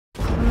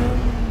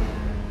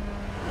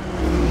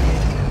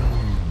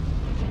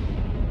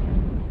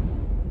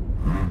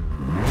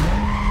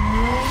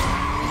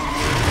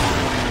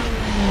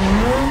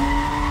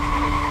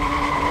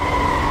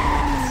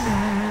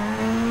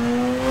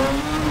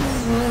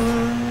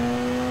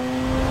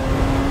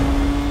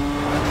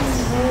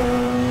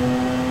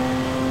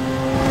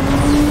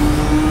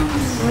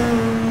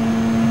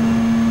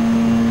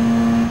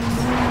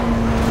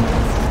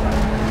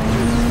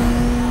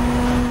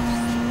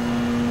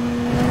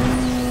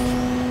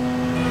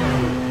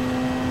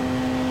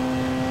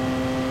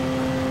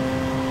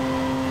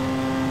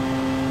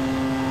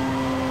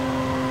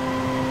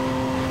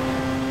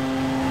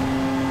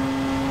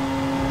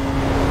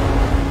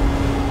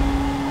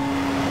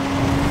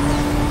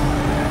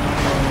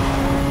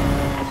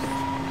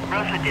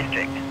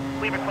district.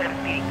 We report a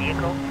speeding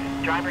vehicle.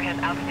 Driver has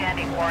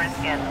outstanding warrants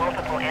and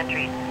multiple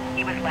entries.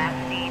 He was last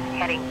seen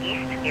heading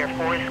east near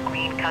Forest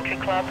Green Country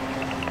Club.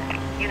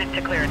 Unit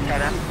to clear and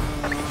set up.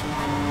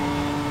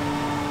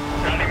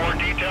 Got any more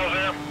details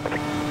there?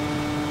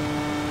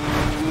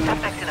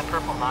 Suspects in a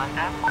purple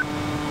Mazda.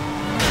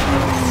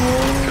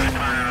 Just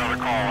turning another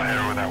call. I'll head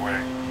over that way.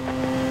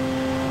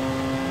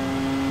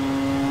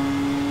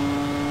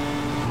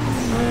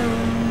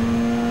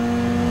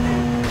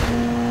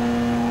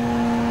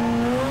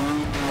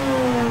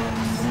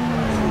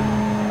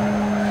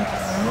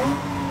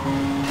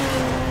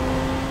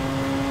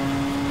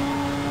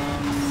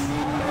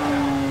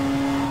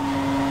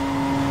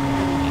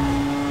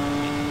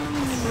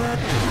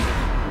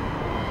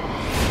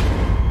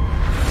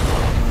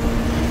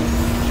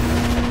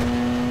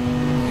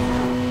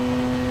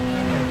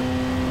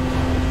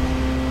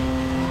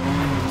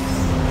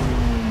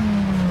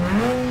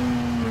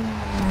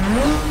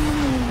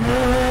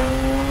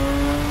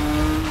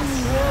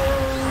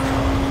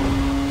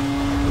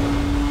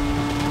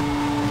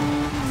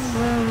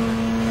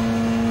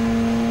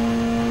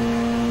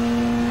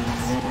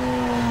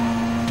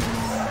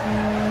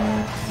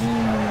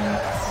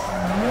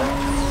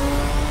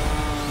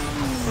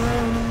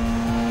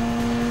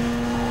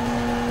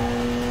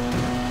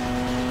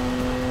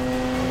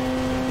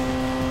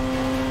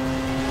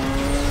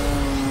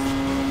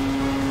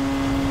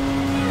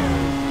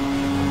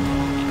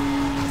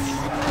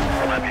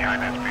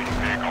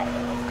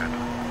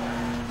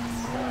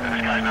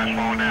 Not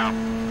slowing down.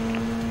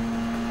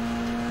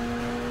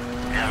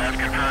 Yeah, that's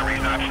confirmed.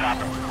 He's not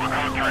stopping. We're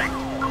code 3.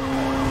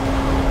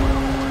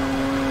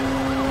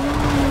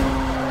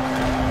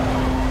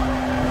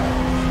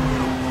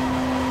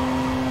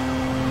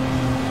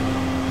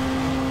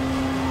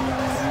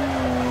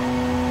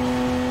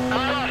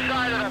 I'm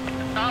outside of him.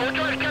 We're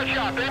trying to catch you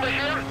up. Anybody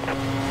see him?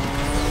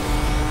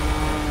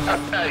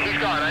 He's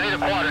gone. I need a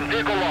quadrant.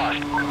 Vehicle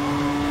lost.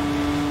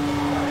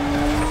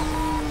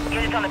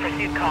 Units on the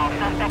pursuit call.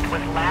 Suspect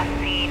was last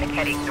seen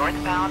heading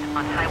northbound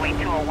on Highway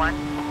 201.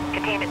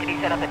 Containment to be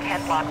set up at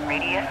 10 block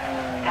radius.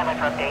 Stand by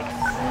for updates.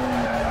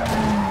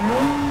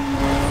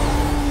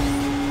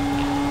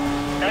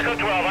 Echo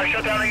 12, I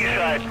shut down the east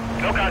side.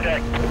 No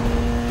contact.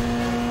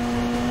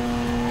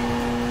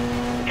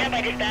 Stand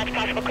by dispatch,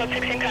 possible code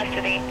 6 in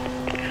custody.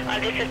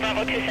 This is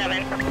Bravo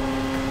 27.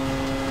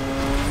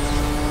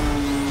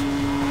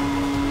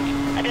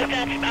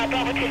 Dispatch,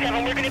 Bravo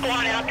 27, we're going to go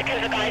on out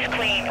because the guy's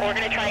clean. We're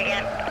going to try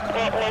again.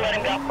 We'll let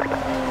him go.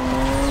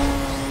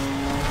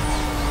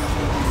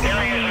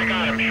 There he is, I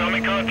got him. Show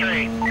me code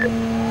 3.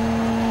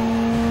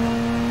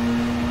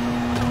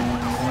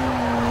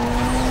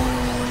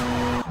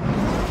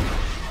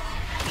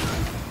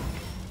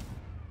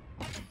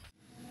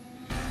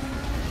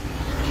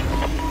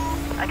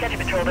 Attention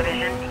Patrol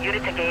Division.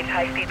 Units engage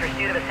high-speed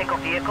pursuit of a single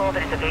vehicle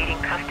that is evading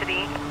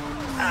custody.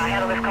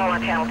 Handle this call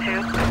on Channel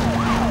 2.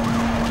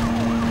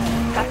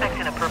 Suspects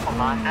in a purple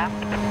Mazda.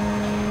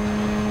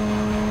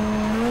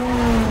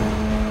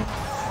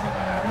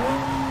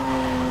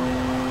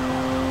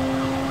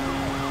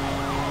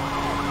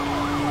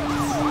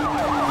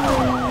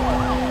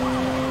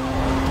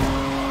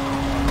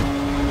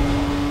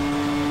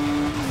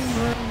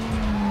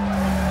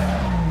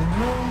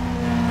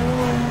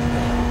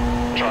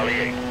 Charlie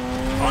 8.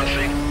 On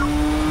scene.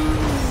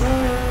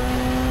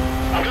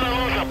 I'm gonna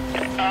lose him.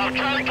 I'm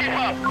trying to keep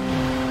up.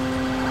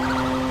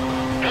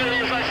 There he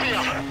is, I see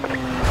him.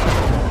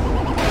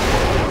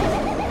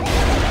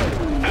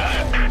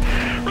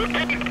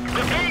 Repeat.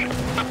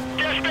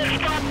 Just been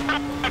stopped.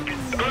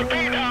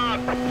 Repeat,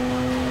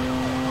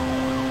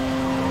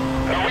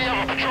 we have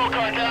a patrol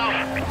car down.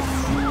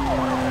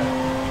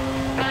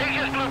 No, he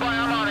just blew by.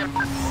 I'm on him.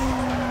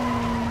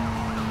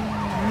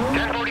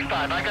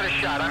 10:45. I got a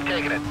shot. I'm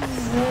taking it.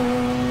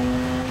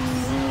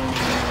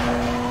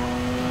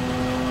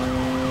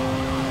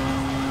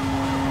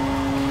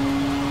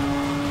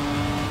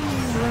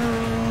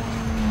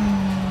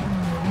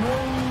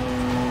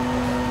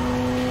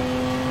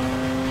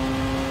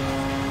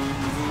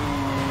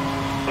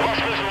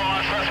 Lost visual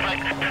on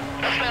suspect.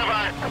 Stand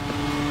by.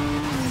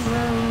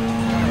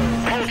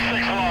 Code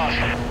 6 lost.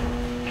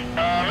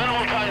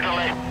 Minimal time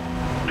delay.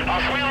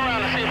 I'll swing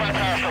around to see if I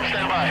pass him.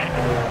 Stand by.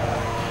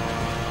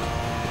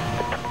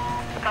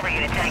 Cover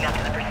units heading up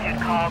to the pursuit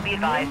call. Be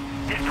advised,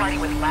 this party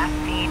was last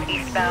seen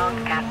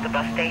eastbound past the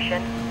bus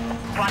station.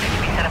 Quadrant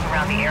to be set up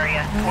around the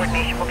area.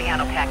 Coordination will be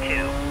handled TAC 2.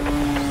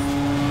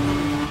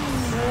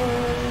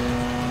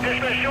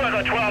 Dispatch 2 on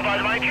the 12.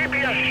 My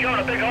GPS is showing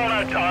a big hole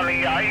on the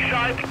east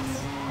side.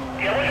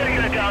 Yeah, what's that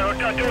unit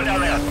doing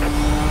down there?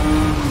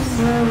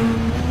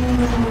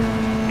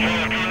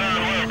 Channel 29,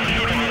 we're in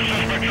pursuit of a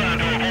suspect trying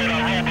to avoid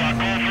our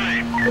roadblock. Code 3.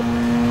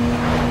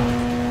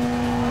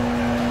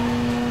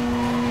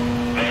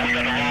 No, we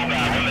got the wrong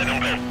guy. We'll let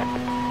him go.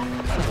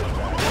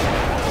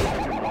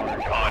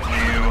 On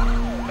to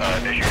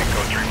initiating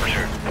code 3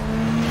 pursuit.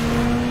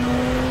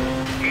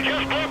 He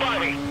just blew by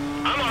me.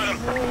 I'm on him.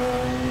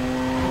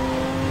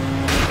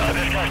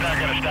 This guy's not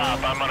gonna stop.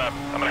 I'm gonna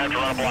have to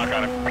run a block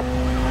on him.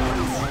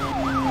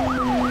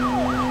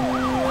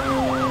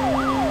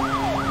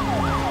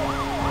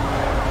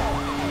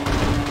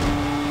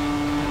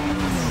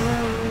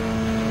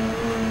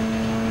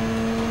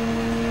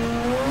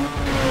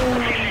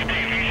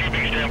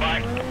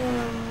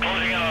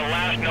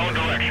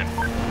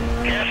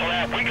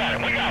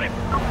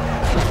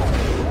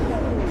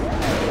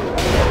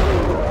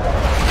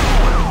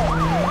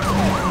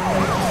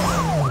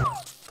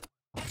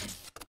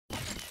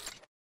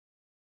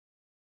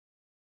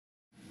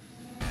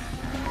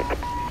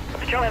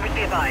 Control members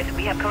be advised.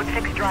 We have code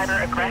 6 driver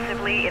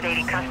aggressively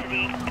evading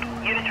custody.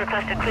 Units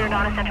requested clear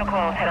non-essential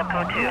calls. Head up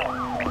code 2.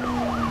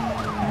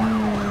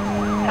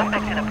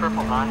 Suspects in a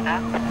purple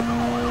Mazda.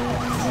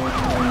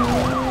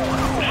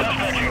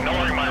 Suspect's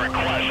ignoring my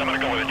request. I'm going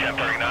to go with a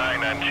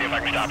 1039 and see if I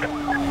can stop it.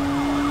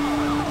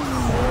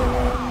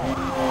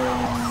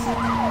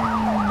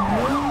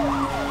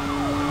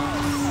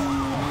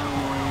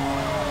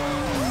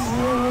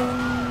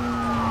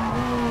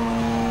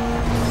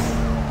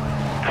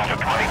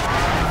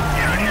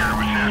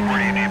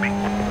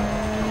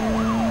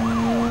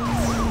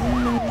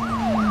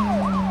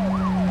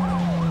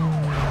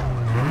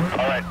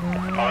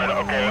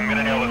 Okay, I'm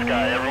gonna nail this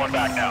guy. Everyone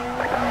back now.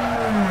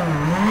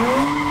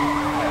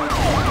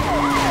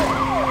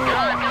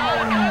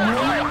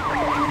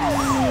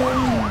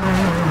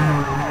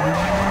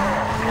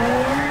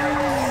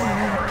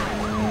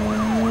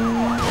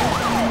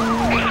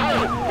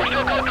 We're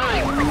still code 3.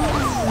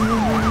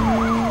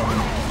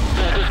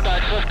 Yeah,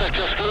 dispatch, suspect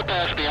just flew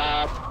past me.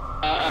 I'm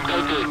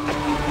code 2.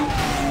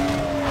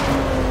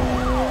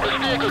 This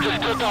vehicle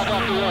just took off the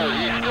road.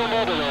 He's still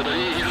mobile though, but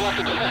he's left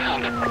the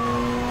ground.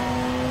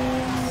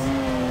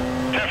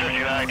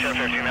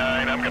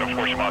 1059, I'm gonna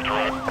force him off the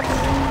road.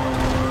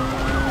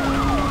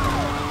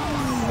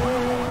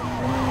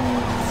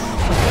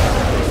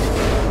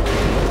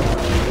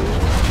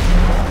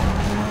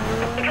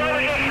 The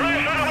driver just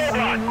smashed on the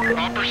roadblock.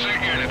 All pursuit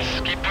units,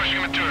 keep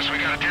pushing him to us. We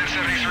got a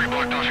 1073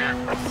 blocked off here.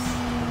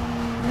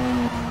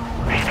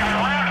 He's got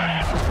around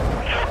us.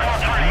 Still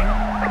code 3.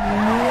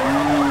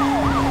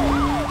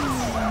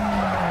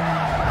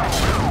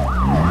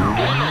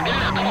 Get in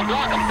there, come on,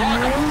 block him.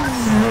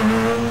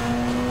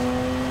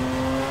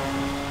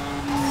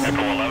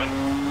 Echo 11,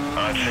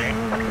 on scene.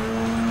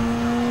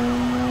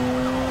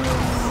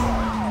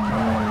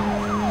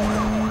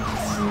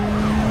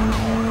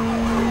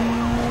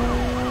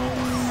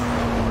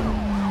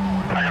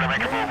 I gotta make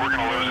a move. We're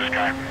gonna lose this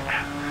guy.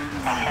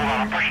 Hold on,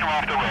 I'm pushing him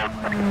off the road.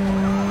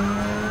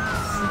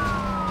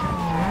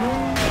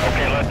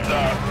 Okay, let's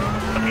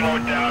slow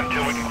it down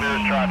until we can clear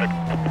this traffic.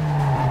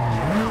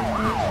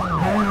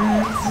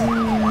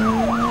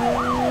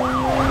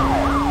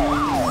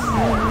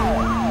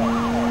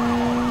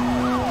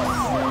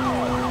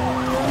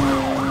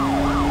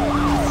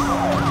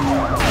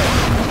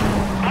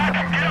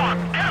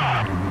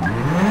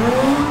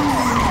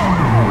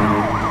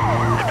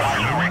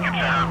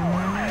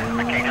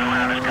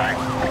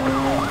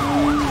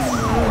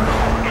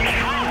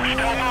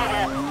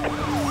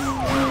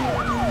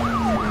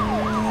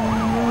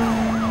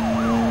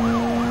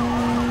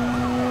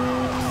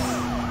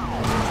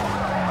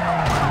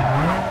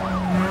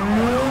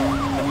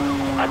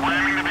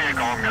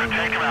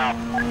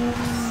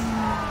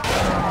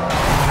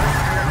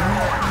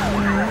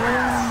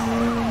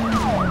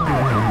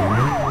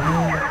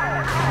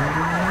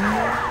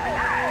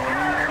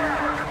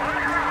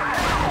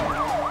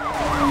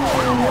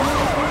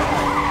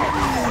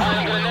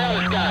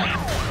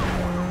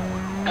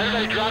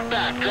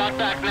 Drop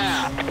back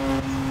now.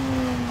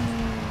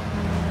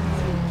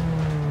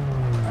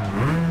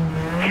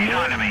 He's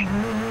on to me.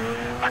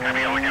 Not gonna be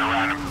able to get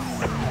around him.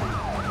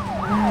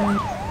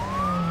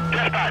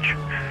 Dispatch,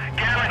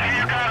 get everything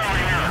you got over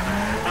here.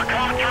 We're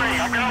code 3.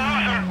 I'm gonna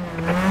lose him.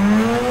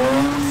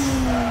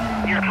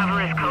 Your cover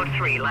is code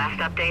 3. Last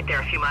update,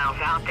 they're a few miles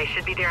out. They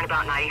should be there in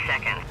about 90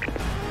 seconds.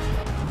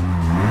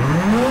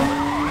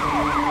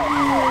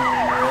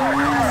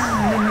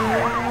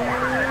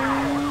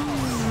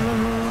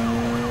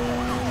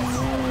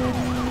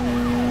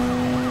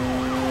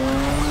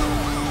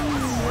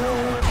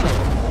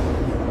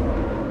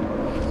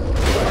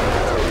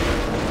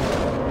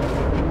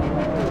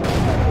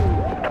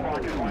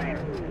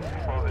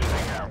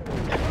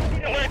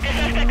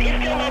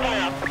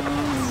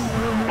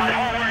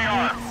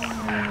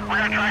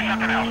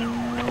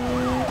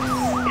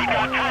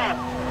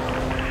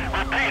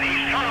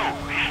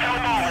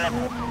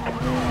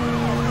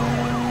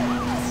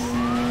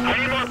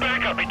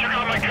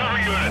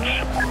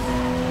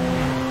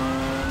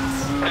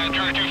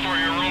 Charlie 2-4,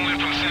 you're rolling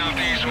from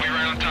southeast. We'll be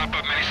right on top of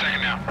him any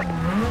second now.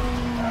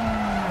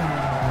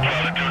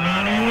 Charlie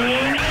 2-9, all this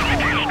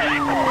 672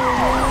 Street.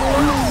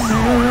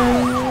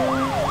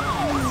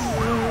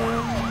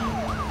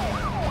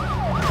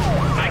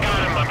 I got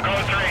him, I'm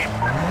code 3.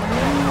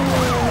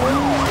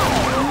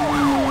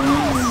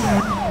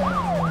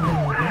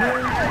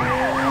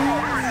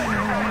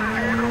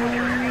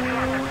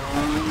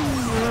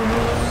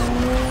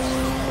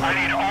 I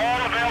need all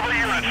available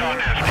units on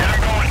this. Get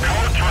them going,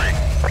 code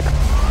 3.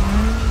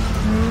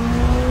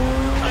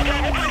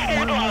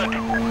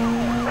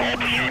 All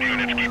pursuit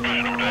units, keep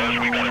pushing them to us.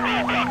 We got a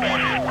roadblock on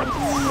here.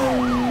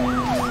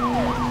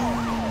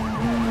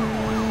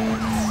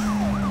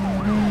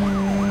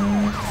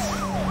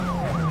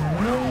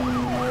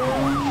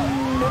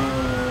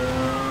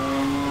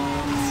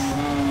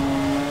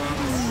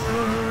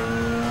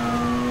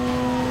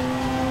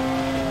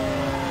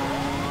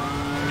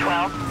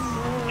 12.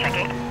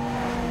 Checking.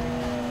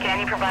 Can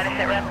you provide a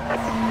sit rep?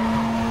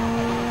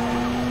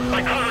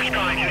 My cover's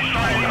going. Can you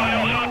sign anyone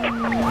else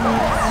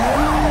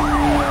up?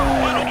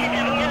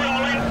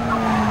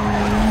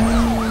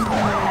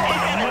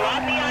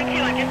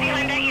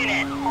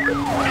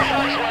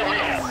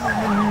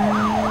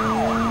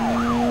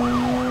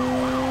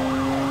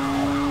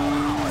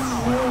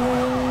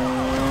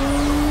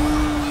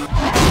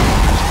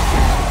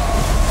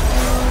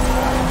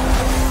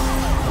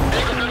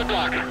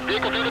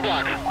 Vehicle through the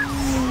block.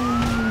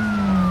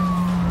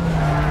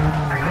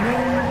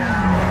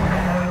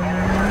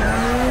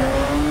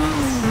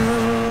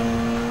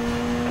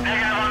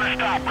 Negative on the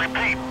stop.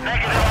 Repeat.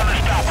 Negative on the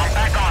stop. I'm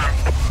back on him.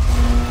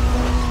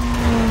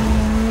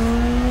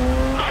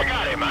 I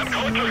got him. I'm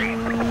code 3.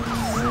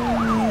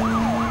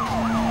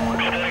 I'm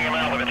spitting him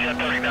out with a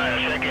 1039.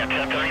 I said again,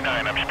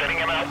 1039. I'm spitting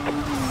him out.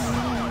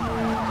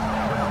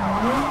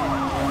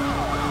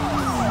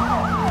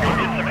 We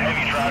get some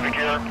heavy traffic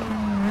here.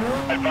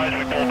 I advise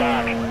we pull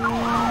back.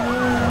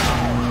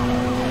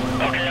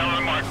 Okay, I'm on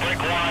the mark. Brake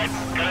wide.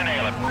 Gonna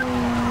nail it.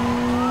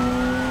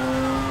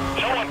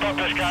 Someone put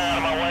this guy out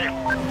of my way.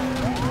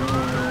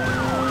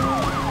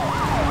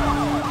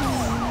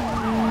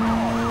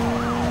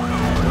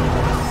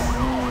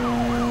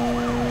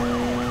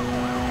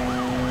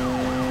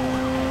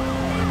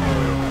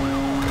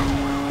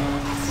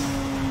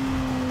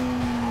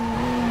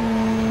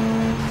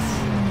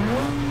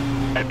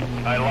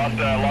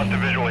 I lost a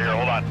visual here.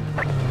 Hold on.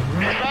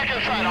 He's back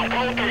inside. I'm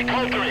code 3.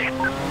 Code 3.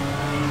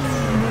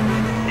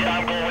 Yeah,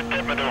 I'm going with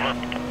pit maneuver.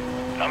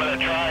 I'm going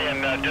to try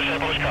and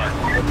disable his car.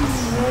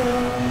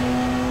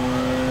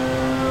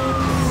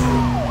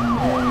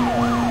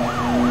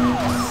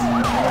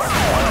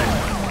 Alright.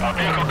 Our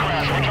vehicle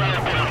crashed. We're trying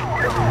to pit him.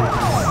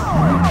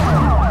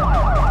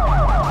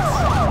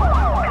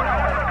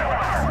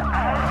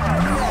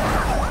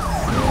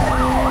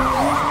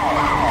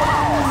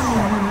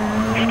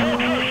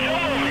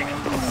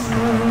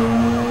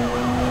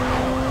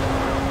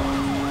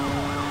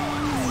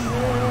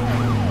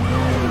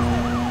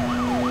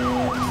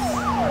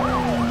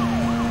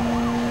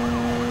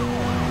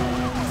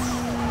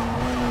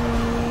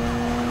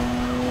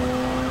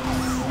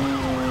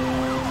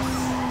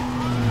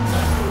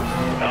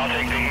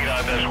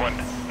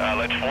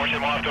 Let's force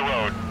him off the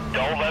road.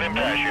 Don't let him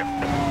pass you.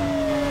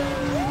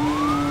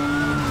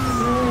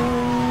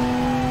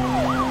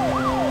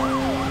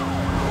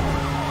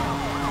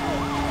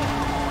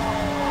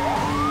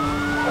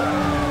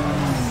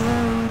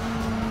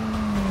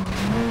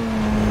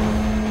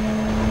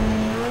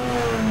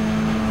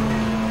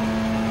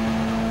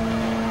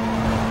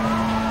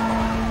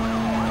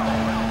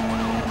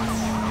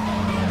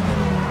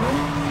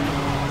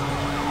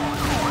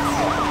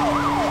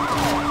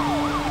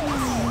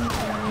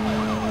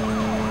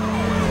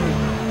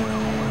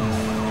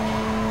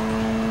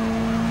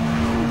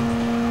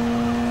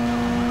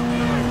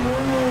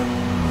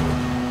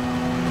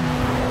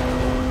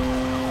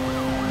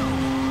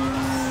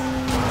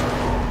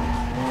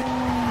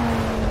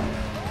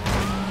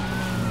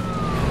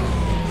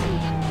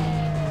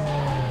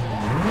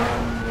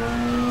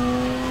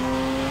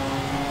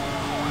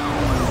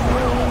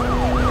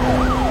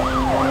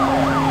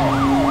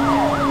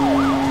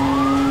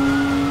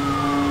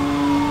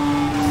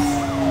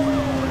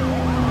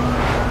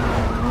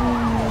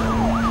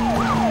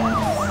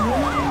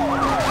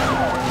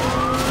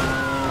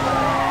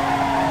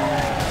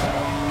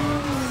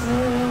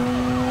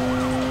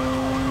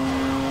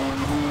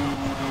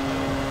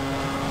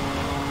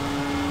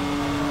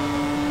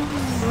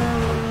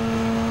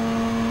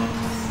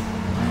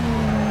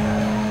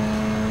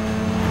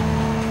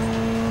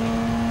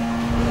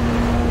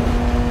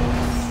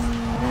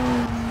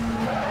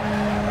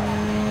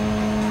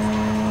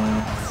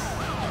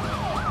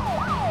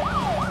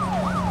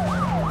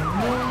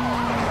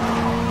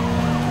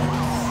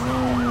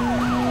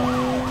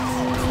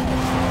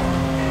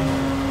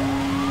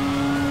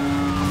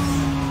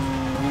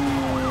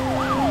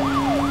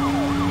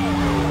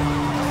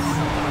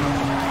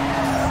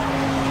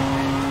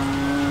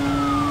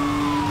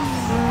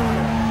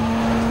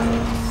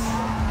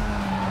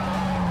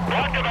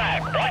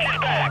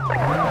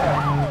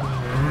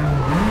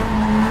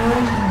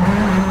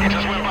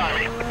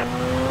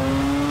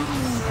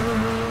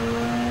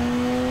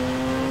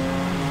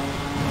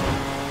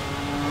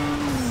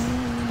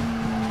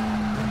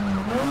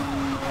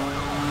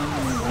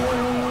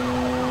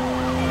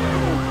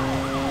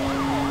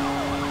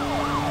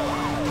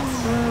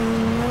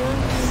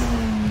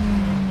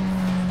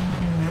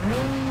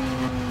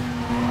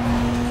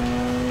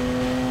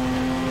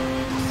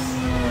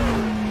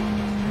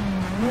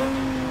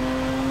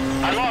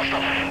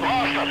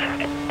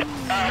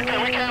 Can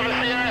we canvass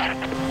the area?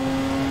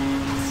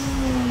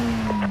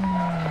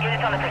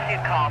 Units on the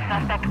pursuit call.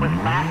 Suspect was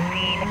last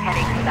seen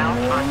heading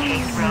south on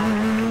Chase Road.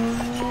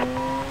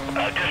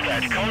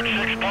 Dispatch, code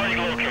 6, party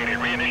located.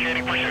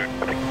 Reinitiating pursuit.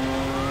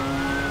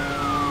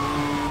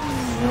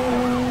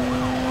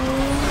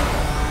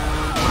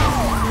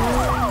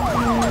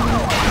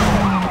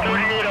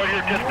 38 out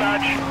here,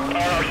 dispatch.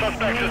 Our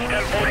suspect is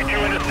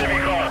 1042 in the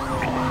Civic car.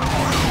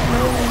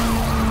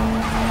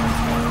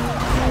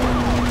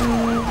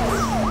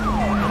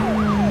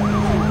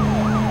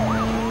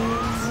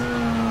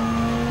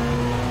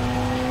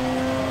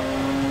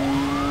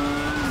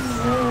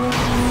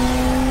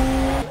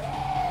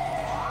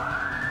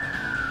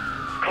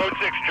 Code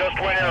 6 just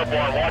went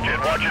airborne. Watch it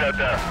out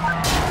there.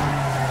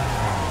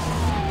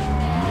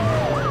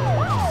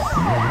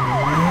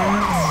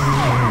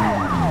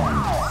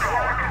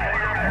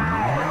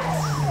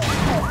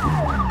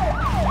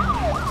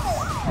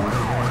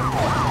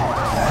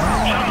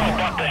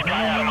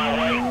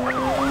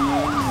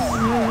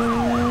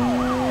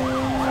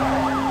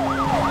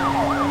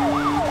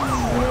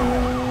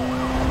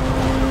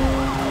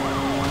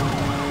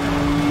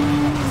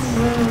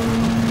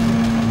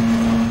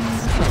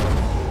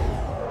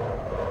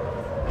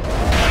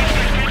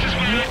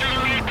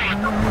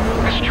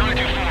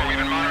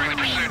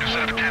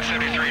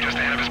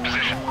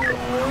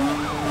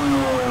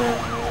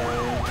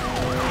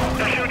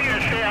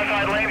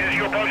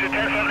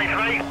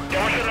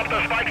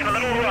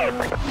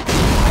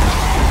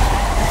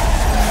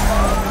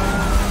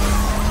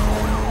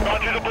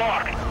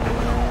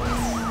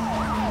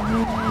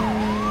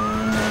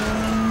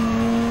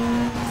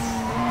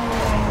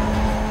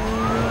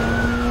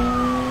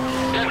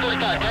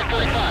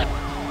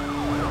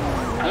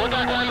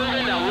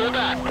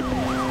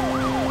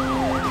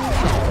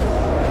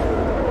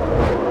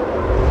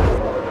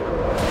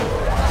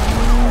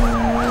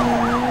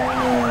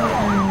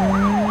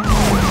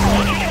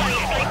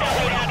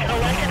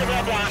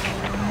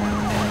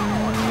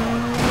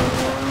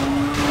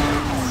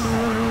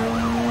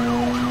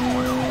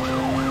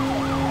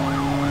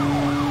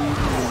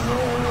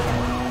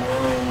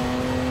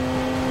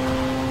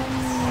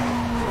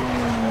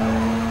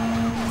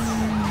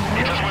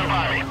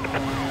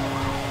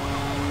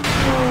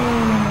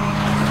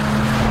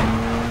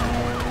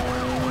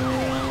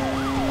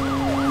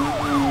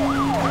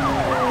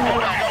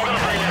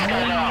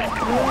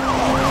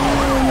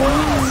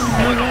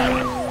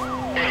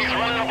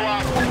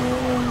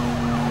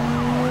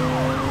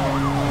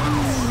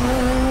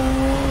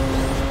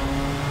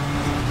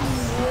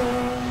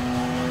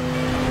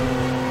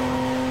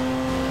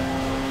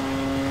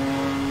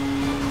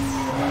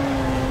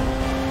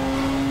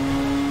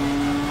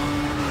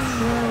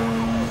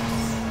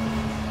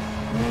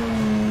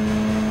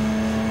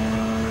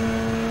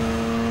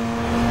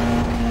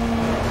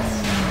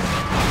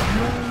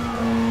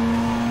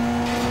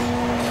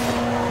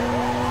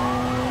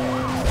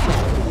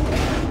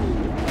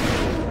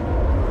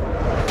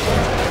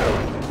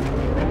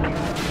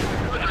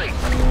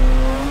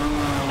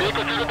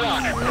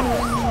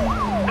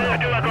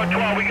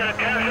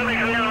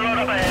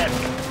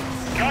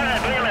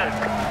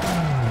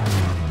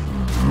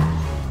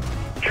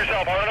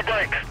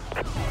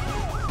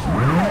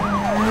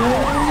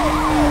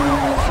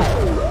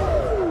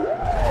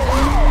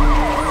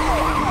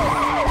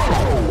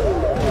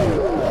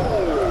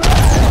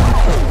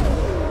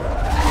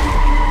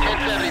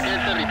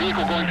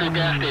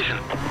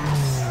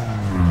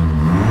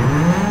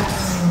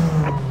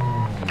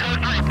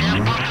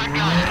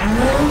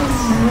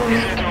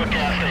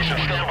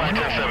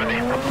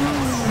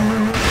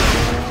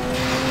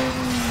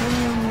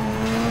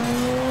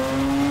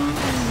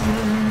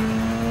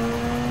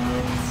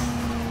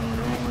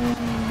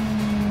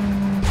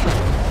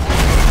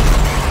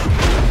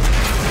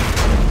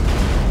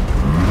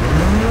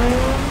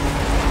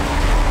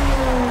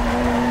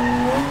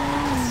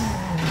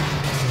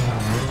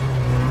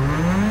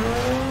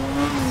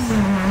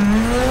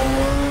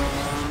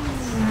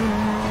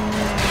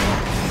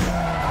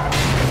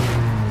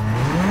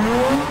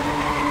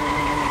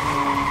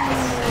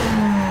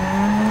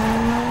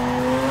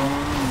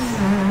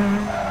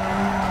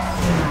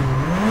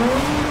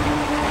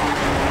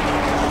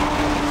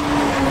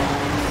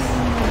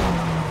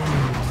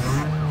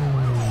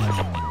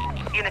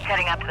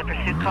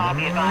 call.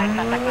 Be advised,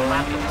 suspect was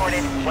last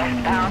reported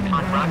westbound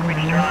on Rock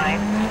Ridge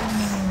Drive.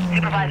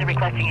 Supervisor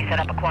requesting you set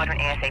up a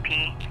quadrant ASAP.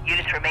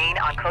 Units remain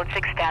on Code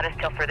 6 status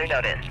till further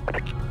notice.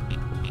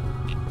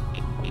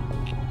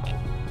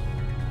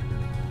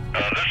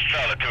 This is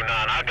Charlie 29.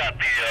 I got